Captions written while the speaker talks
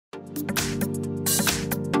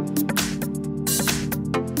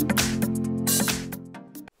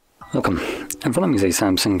Welcome, in front of me is a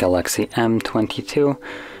Samsung Galaxy M22,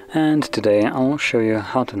 and today I'll show you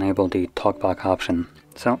how to enable the Talkback option.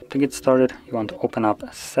 So to get started, you want to open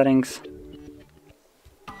up Settings.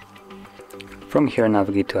 From here,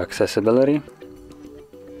 navigate to Accessibility,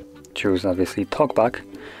 choose obviously Talkback,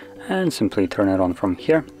 and simply turn it on from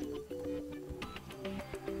here.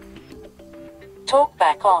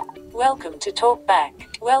 Talkback on. Welcome to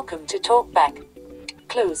Talkback. Welcome to Talkback.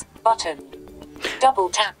 Close button. Double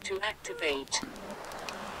tap to activate.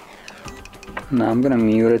 Now I'm gonna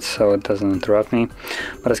mute it so it doesn't interrupt me.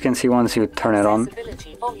 But as you can see, once you turn it on,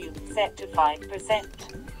 Accessibility volume set to 5%.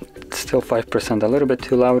 it's still 5%, a little bit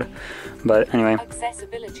too loud. But anyway.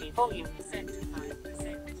 Accessibility volume set to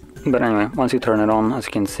 5%. But anyway, once you turn it on, as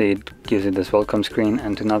you can see, it gives you this welcome screen,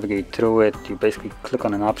 and to navigate through it, you basically click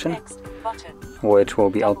on an option, which will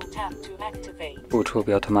be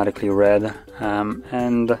automatically read,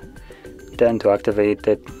 and then to activate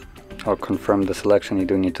it or confirm the selection, you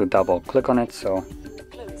do need to double click on it. So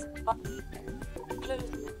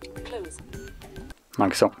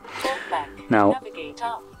like so. Now,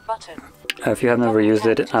 if you have never used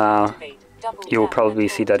it, you will probably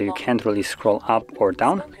see that you can't really scroll up or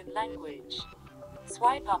down.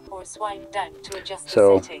 Swipe up or swipe down to adjust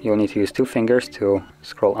so the setting. You'll need to use two fingers to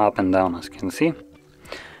scroll up and down, as you can see.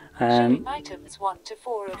 And items 1 to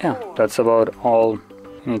 4 yeah, that's about all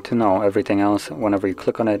you need to know. Everything else, whenever you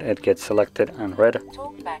click on it, it gets selected and read.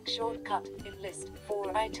 Talkback shortcut in list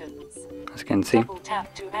 4 items. As you can see. Double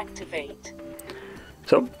tap to activate.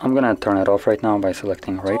 So I'm gonna turn it off right now by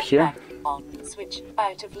selecting right here. On. Switch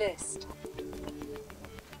out of list.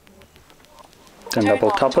 Then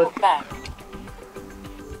double tap it.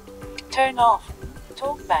 Turn off.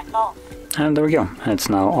 Talkback off. And there we go. It's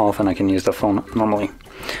now off and I can use the phone normally.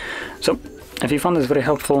 So if you found this very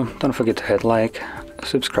helpful, don't forget to hit like,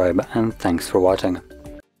 subscribe, and thanks for watching.